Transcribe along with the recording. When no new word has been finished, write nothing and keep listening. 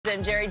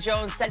And Jerry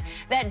Jones said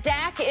that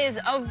Dak is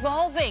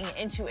evolving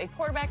into a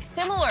quarterback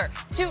similar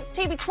to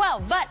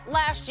TB12. But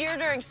last year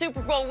during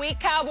Super Bowl week,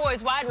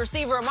 Cowboys wide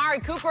receiver Amari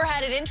Cooper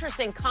had an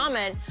interesting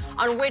comment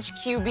on which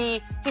QB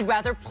he'd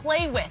rather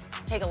play with.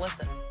 Take a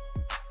listen.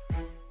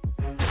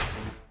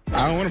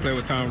 I don't want to play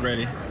with Tom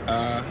Brady.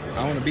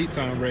 I want to beat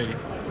Tom Brady.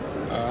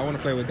 I want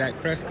to play with Dak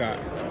Prescott.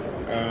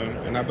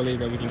 And I believe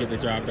that we can get the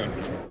job done.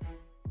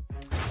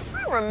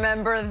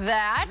 Remember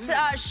that.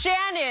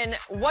 Shannon,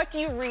 what do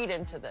you read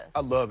into this?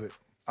 I love it.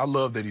 I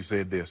love that he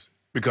said this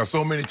because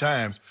so many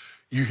times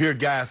you hear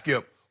guys,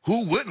 Skip,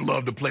 who wouldn't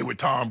love to play with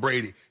Tom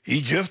Brady?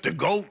 He's just a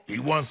GOAT.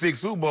 He won 6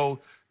 Super Bowls.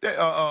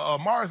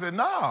 Amari said,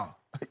 nah,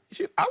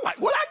 I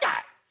like what I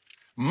got.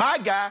 My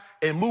guy,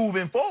 and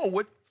moving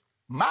forward,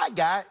 my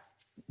guy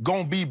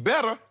gonna be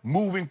better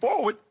moving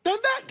forward than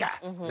that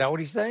guy. Is that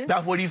what he's saying?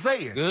 That's what he's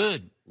saying.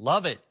 Good.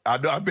 Love it. I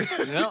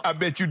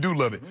bet you do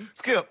love it.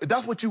 Skip,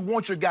 that's what you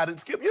want your guy to,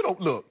 Skip, you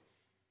don't, look,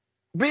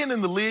 being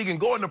in the league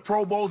and going to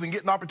Pro Bowls and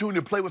getting an opportunity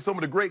to play with some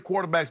of the great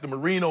quarterbacks, the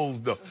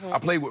Marinos, I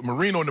played with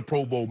Marino in the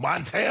Pro Bowl,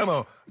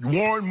 Montana,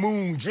 Warren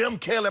Moon, Jim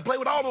Kelly, I played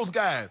with all those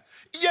guys.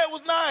 Yeah, it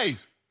was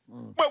nice.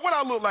 But what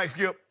I look like,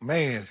 Skip,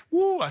 man,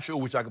 woo, I sure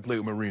wish I could play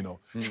with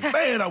Marino.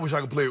 Man, I wish I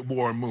could play with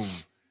Warren Moon.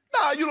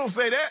 Nah, you don't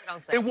say that.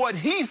 Don't say and what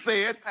he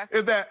said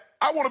is that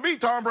I want to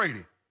beat Tom Brady.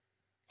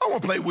 I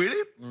want to play with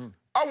him.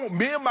 I want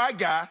me and my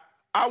guy,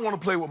 I want to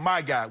play with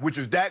my guy, which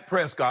is Dak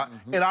Prescott,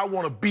 and I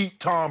want to beat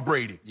Tom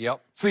Brady.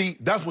 Yep. See,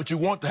 that's what you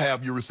want to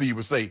have your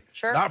receiver say.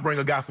 Sure. Not bring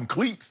a guy some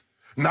cleats,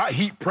 not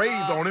heap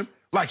praise on him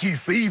like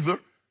he's Caesar.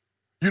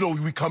 You know,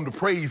 we come to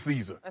praise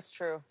Caesar. That's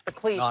true. The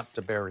cleats. Not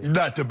to bury him.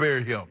 Not to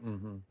bury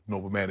him.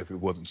 No, but man, if it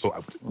wasn't so.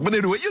 But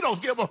anyway, you know,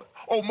 Skip,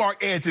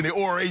 Mark Anthony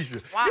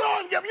oration. Wow. You know,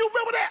 Skip, you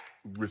remember that?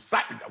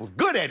 Reciting, I was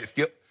good at it,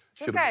 Skip.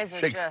 You guys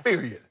are just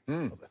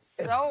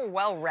so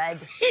well-read.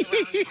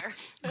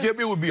 Skip,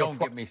 it would be Don't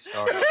get me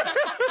started.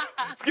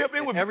 Skip,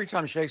 it would Every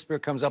time Shakespeare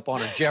comes up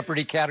on a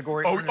Jeopardy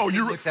category, you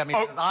he looks at me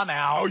and says, I'm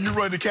out. Oh, you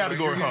run the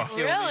category, huh?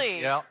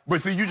 Really? Yeah.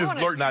 But see, you just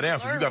blurting out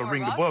answers. You got to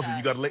ring the buzzer.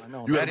 You got to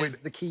let. That is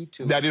the key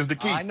to it. That is the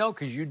key. I know,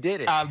 because you did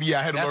it.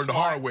 Yeah, I had to learn the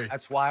hard way.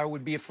 That's why I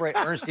would be afraid.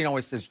 Ernestine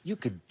always says, you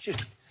could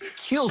just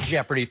kill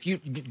Jeopardy if you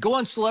go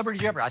on Celebrity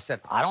Jeopardy. I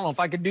said, I don't know if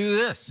I could do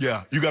this.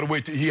 Yeah, you got to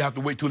wait. He have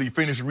to wait till he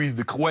finishes reading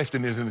the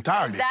question in its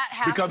entirety. Is that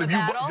half the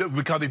battle?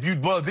 Because if you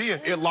buzz in,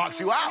 it locks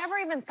you out. I never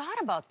even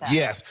thought about that.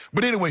 Yes,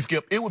 but anyway,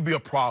 Skip, it would be a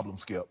problem,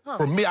 Skip.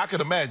 For me, I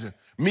could imagine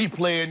me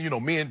playing, you know,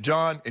 me and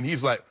John, and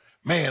he's like,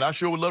 man, I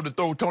sure would love to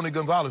throw Tony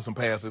Gonzalez some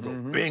passes, or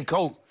Ben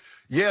Coates.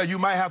 Yeah, you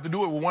might have to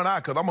do it with one eye,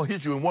 because I'm going to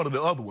hit you in one of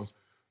the other ones.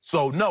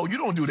 So, no, you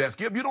don't do that,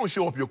 Skip. You don't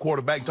show up your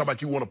quarterback and talk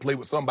about you want to play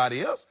with somebody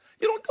else.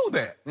 You don't do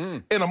that.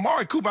 And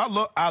Amari Cooper,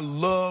 I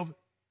love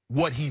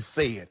what he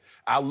said.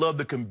 I love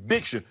the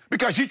conviction,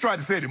 because she tried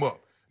to set him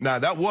up. Now,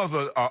 that was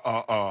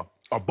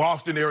a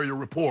Boston area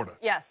reporter.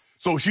 Yes.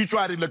 So she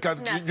tried to look,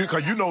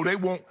 because you know they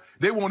want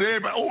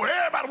everybody,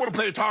 everybody want to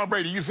play Tom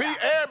Brady. You see,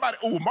 everybody,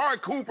 Amari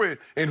Cooper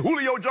and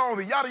Julio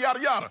Jones and yada,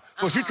 yada, yada.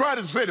 So she tried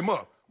to set him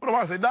up. But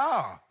Amari said,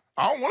 nah,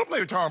 I don't want to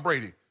play with Tom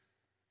Brady.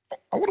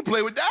 I want to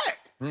play with Dak.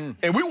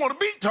 And we want to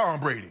beat Tom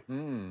Brady.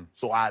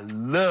 So I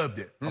loved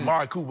it.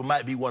 Amari Cooper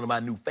might be one of my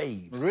new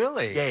faves.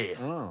 Really? Yeah.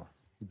 Oh,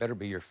 you better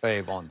be your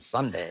fave on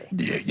Sunday.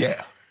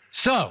 Yeah.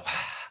 So,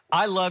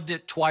 I loved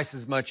it twice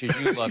as much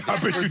as you loved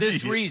it for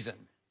this reason.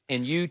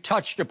 And you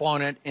touched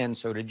upon it, and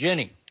so did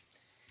Jenny.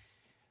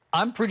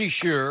 I'm pretty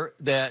sure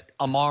that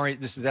Amari,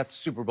 this is at the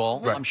Super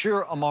Bowl, I'm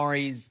sure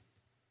Amari's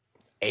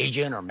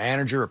agent or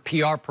manager or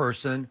PR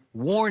person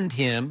warned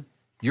him,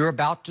 you're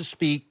about to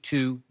speak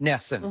to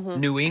NESN,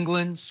 New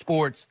England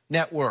Sports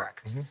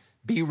Network.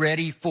 Be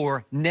ready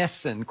for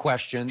NESN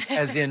questions,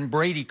 as in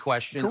Brady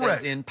questions,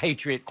 as in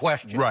Patriot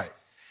questions. Right.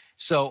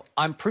 So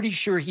I'm pretty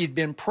sure he'd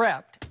been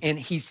prepped, and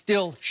he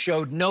still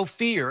showed no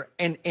fear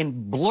and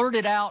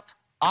blurted out,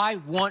 I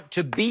want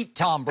to beat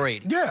Tom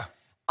Brady. Yeah.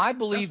 I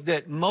believe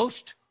that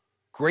most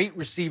great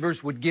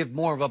receivers would give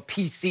more of a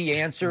PC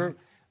answer.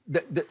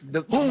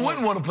 Who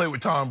wouldn't want to play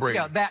with Tom Brady?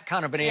 Yeah, that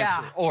kind of an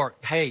answer. Or,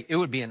 hey, it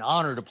would be an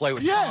honor to play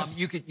with Tom.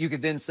 You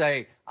could then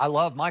say, I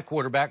love my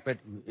quarterback, but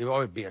it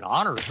would be an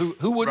honor.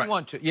 Who wouldn't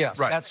want to? Yes,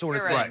 that sort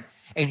of thing.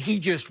 And he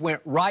just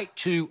went right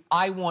to,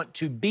 I want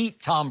to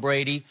beat Tom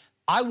Brady.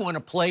 I want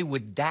to play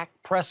with Dak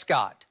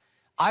Prescott.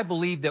 I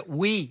believe that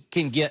we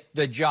can get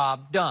the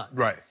job done.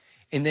 Right.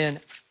 And then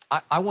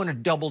I want to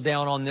double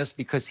down on this,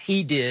 because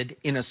he did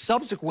in a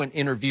subsequent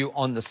interview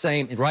on the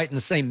same, right in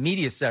the same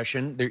media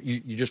session. There,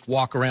 you just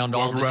walk around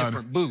all the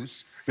different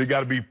booths. They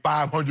got to be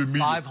 500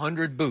 media.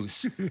 500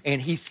 booths.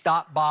 And he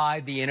stopped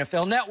by the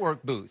NFL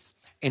Network booth,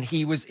 and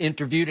he was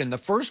interviewed. And the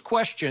first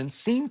question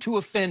seemed to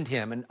offend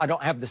him. And I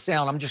don't have the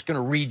sound. I'm just going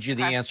to read you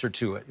the answer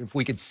to it, if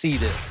we could see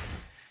this.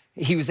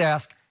 He was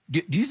asked,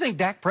 do you think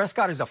Dak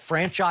Prescott is a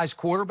franchise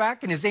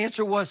quarterback? And his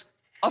answer was,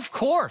 of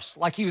course,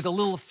 like he was a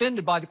little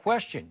offended by the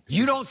question.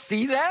 You don't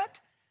see that?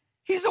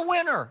 He's a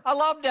winner. I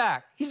love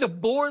Dak. He's a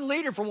born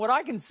leader from what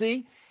I can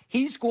see.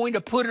 He's going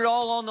to put it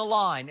all on the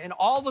line. And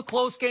all the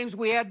close games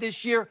we had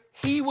this year,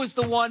 he was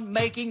the one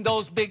making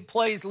those big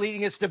plays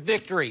leading us to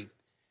victory.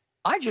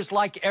 I just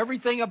like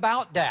everything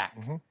about Dak.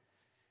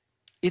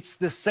 It's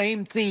the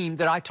same theme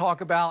that I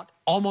talk about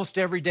almost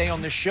every day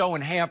on this show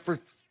and have for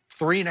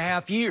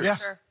 3.5 years.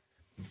 Yes. Sure.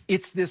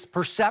 It's this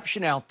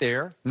perception out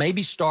there,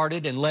 maybe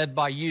started and led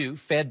by you,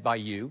 fed by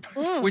you,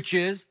 which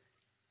is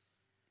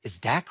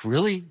Dak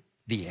really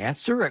the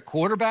answer at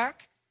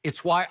quarterback?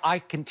 It's why I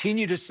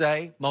continue to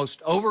say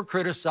most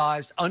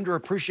over-criticized,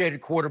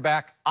 underappreciated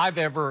quarterback I've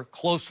ever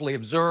closely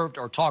observed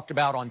or talked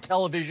about on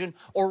television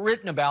or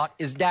written about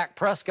is Dak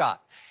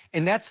Prescott.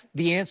 And that's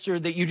the answer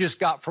that you just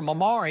got from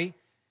Amari.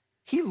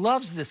 He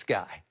loves this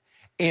guy.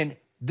 And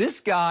this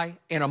guy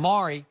and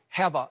Amari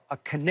have a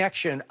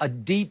connection, a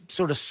deep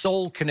sort of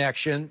soul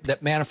connection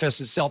that manifests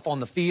itself on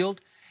the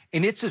field.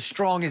 And it's as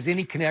strong as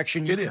any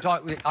connection you can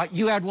talk.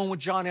 You had one with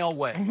John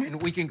Elway,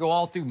 and we can go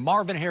all through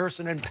Marvin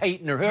Harrison and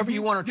Peyton or whoever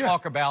you want to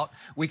talk about.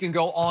 We can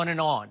go on and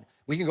on.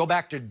 We can go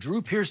back to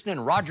Drew Pearson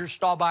and Roger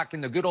Staubach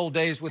in the good old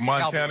days with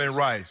Montana and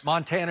Rice.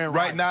 Montana and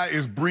Rice. Right now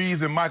is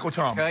Breeze and Michael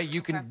Thomas. Okay,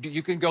 you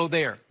can go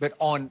there. But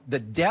on the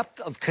depth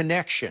of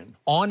connection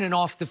on and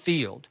off the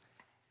field,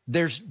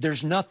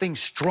 there's nothing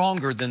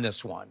stronger than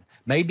this one.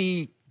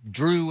 Maybe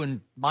Drew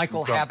and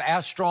Michael have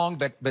as strong,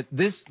 but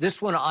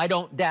this one I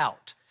don't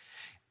doubt.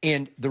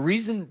 And the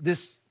reason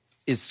this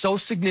is so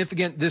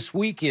significant this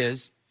week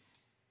is,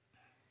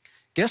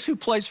 guess who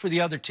plays for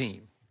the other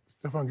team?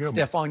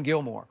 Stephon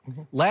Gilmore.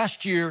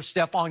 Last year,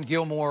 Stephon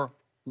Gilmore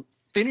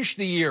finished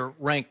the year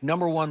ranked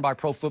 #1 by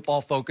Pro Football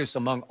Focus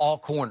among all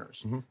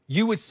corners.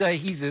 You would say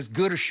he's as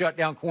good a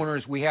shutdown corner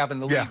as we have in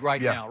the league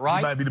right now, right?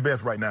 He might be the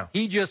best right now.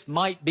 He just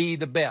might be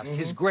the best.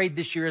 His grade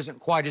this year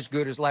isn't quite as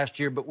good as last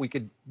year, but we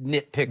could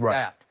nitpick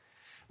that.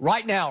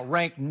 Right now,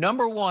 ranked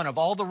 #1 of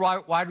all the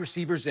wide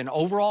receivers in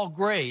overall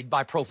grade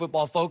by Pro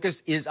Football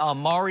Focus is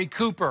Amari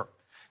Cooper.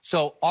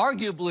 So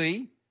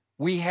arguably,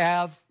 we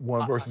have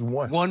 1 versus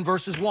 1. 1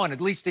 versus 1,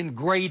 at least in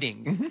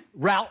grading,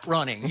 route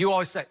running. You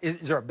always say,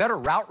 is there a better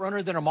route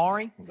runner than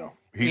Amari? No,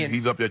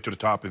 he's up there to the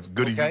top. It's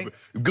good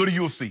as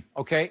you'll see.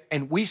 Okay,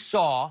 and we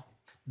saw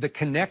the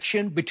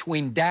connection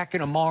between Dak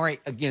and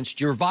Amari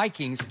against your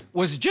Vikings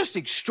was just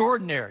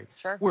extraordinary.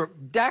 Sure. Where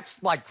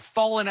Dak's like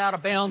falling out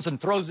of bounds and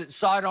throws it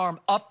sidearm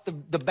up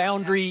the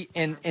boundary,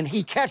 and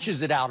he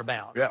catches it out of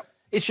bounds. Yeah.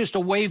 It's just a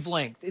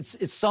wavelength.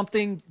 It's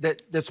something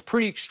that's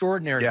pretty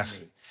extraordinary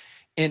to me.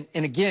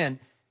 And again,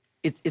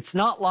 it's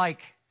not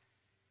like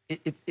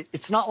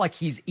it's not like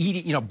he's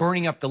eating,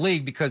 burning up the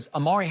league, because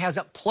Amari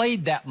hasn't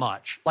played that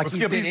much. Like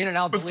he's been in and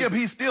out of the league. But Skip,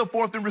 he's still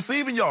 4th in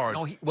receiving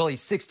yards. No, well,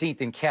 he's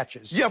 16th in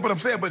catches. Yeah, but I'm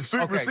saying,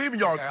 receiving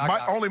yards,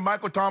 only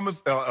Michael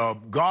Thomas,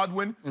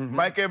 Godwin,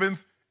 Mike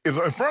Evans is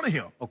in front of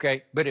him.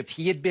 Okay, but if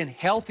he had been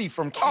healthy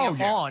from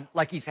camp on,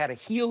 like he's had a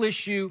heel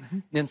issue,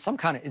 then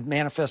it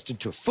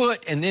manifested to a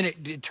foot, and then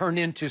it turned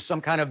into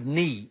some kind of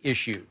knee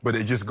issue. But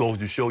it just goes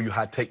to show you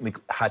how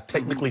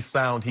technically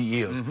sound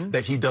he is,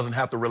 that he doesn't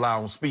have to rely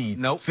on speed.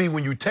 Nope. See,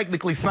 when you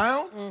technically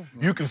sound,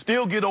 you can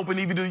still get open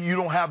even though you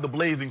don't have the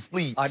blazing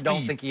speed. I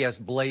don't think he has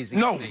blazing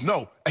speed.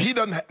 No, he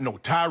doesn't have,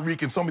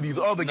 Tyreek and some of these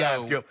other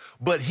guys, Skip,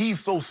 but he's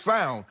so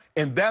sound,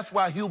 and that's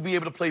why he'll be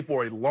able to play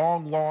for a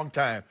long, long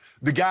time.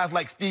 The guys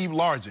like Steve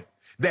Largent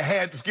that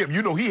had, Skip,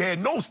 he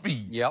had no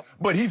speed. Yep.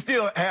 But he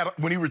still had,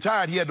 when he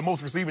retired, he had the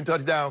most receiving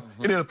touchdowns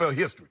in NFL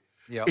history.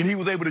 Yep. And he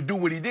was able to do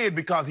what he did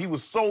because he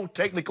was so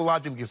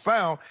technologically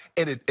sound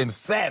and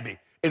savvy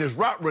in his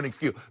route running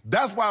skill.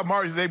 That's why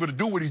Amari is able to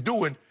do what he's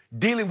doing,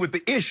 dealing with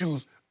the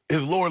issues,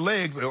 his lower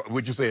legs,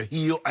 would you say a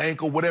heel,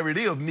 ankle, whatever it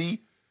is,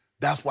 knee.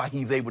 That's why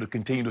he's able to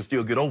continue to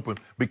still get open,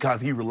 because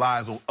he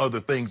relies on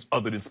other things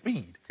other than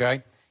speed.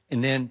 Okay,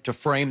 and then to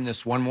frame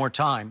this one more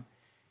time,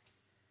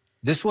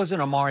 this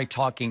wasn't Amari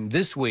talking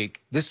this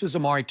week. This was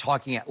Amari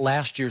talking at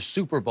last year's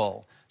Super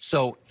Bowl.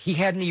 So he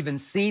hadn't even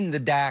seen the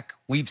Dak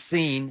we've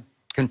seen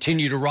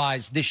continue to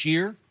rise this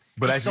year.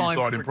 But actually he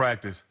saw it in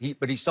practice.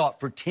 But he saw it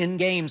for 10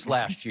 games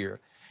last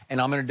year.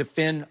 And I'm going to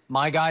defend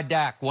my guy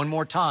Dak one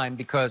more time,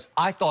 because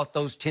I thought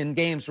those 10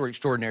 games were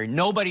extraordinary.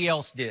 Nobody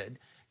else did.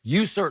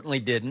 You certainly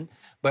didn't.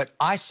 But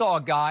I saw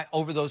a guy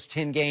over those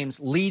 10 games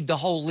lead the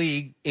whole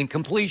league in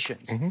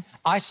completions.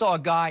 I saw a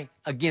guy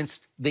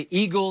against the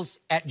Eagles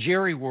at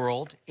Jerry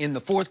World in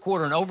the 4th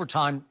quarter and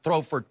overtime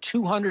throw for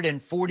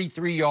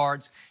 243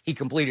 yards. He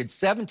completed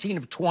 17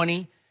 of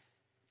 20,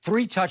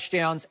 3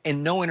 touchdowns,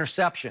 and no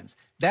interceptions.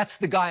 That's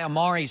the guy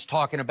Amari's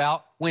talking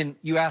about when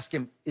you ask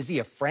him, is he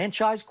a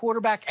franchise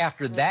quarterback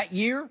after that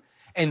year?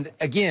 And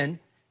again,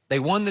 they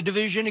won the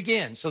division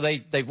again. So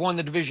they've won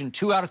the division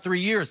 2 out of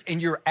 3 years.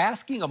 And you're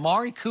asking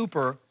Amari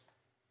Cooper,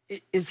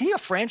 is he a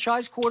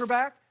franchise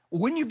quarterback?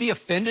 Wouldn't you be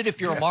offended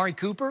if you're Amari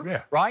Cooper?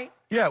 Yeah. Right?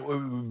 Yeah,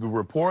 the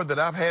rapport that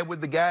I've had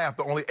with the guy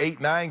after only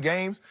 8, 9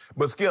 games.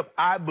 But Skip,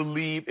 I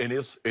believe in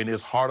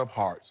his heart of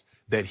hearts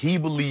that he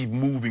believed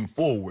moving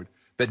forward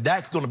that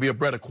Dak's going to be a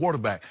better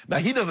quarterback. Now,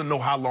 he doesn't know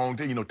how long,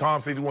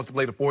 Tom says he wants to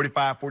play to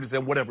 45,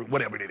 47,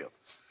 whatever it is.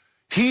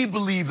 He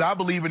believes, I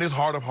believe in his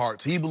heart of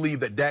hearts, he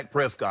believed that Dak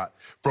Prescott,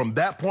 from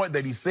that point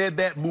that he said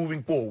that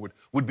moving forward,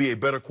 would be a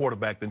better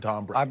quarterback than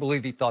Tom Brady. I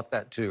believe he thought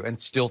that too,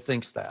 and still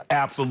thinks that.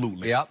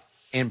 Absolutely. Yep.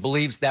 and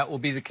believes that will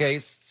be the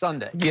case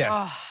Sunday. Yes.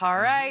 Oh, all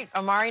right,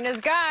 Amari and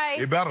his guy.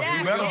 It better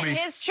Dak, be.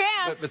 his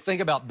chance. But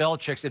think about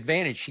Belichick's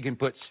advantage. He can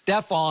put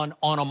Stephon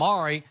on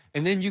Amari,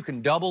 and then you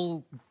can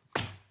double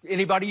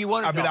anybody you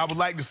want to double. I would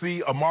like to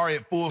see Amari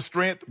at full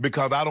strength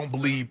because I don't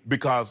believe,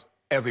 because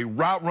as a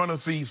route runner,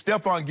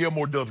 Stephon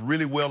Gilmore does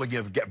really well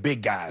against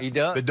big guys. He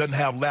does. That doesn't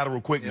have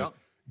lateral quickness. Yep.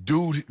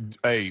 Dude,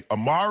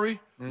 Amari,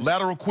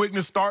 lateral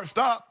quickness, start,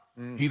 stop,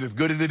 he's as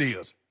good as it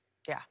is.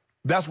 Yeah.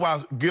 That's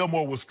why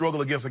Gilmore will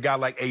struggle against a guy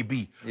like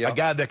AB, a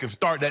guy that can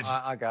start that,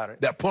 I got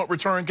it. that punt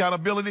return kind of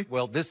ability.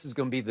 Well, this is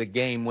going to be the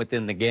game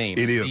within the game.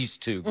 It is. These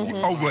two.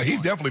 Oh, well,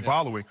 he's definitely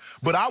following.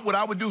 But what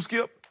I would do,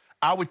 Skip,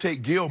 I would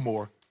take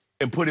Gilmore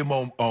and put him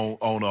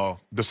on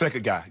the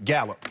second guy,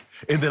 Gallup,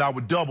 and then I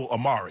would double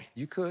Amari.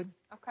 You could.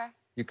 Okay.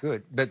 You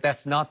could. But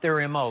that's not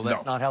their MO.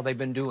 That's not how they've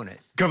been doing it.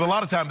 Because a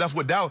lot of times that's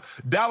what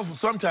Dallas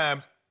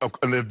sometimes,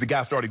 if the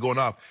guy started going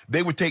off,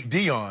 they would take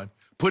Dion,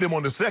 put him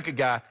on the second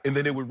guy, and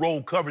then they would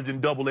roll coverage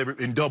and double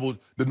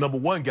the number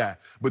one guy.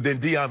 But then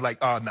Dion's like,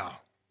 oh, no,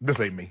 this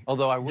ain't me.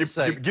 Although I will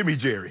say, give me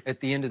Jerry. At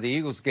the end of the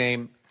Eagles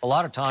game, a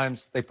lot of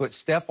times they put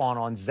Stephon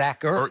on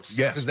Zach Ertz.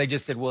 Yes. Because they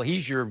just said, well,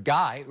 he's your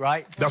guy,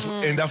 right?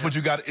 And that's what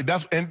you got.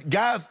 And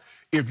guys,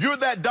 if you're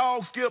that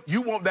dog, Skip,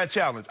 you want that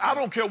challenge. I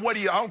don't care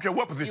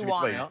what position he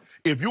plays.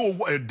 If you're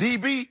a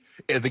DB,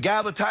 if the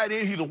guy's a tight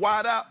end, he's a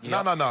wide out.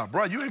 No,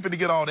 bro, you ain't finna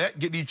get all that.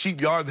 Get these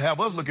cheap yards and have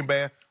us looking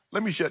bad.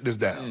 Let me shut this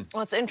down.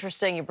 Well, it's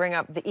interesting you bring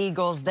up the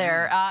Eagles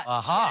there.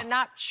 I'm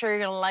not sure you're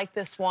going to like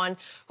this one.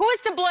 Who is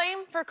to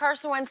blame for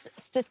Carson Wentz's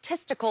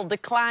statistical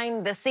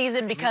decline this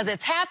season? Because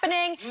it's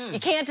happening. You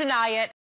can't deny it.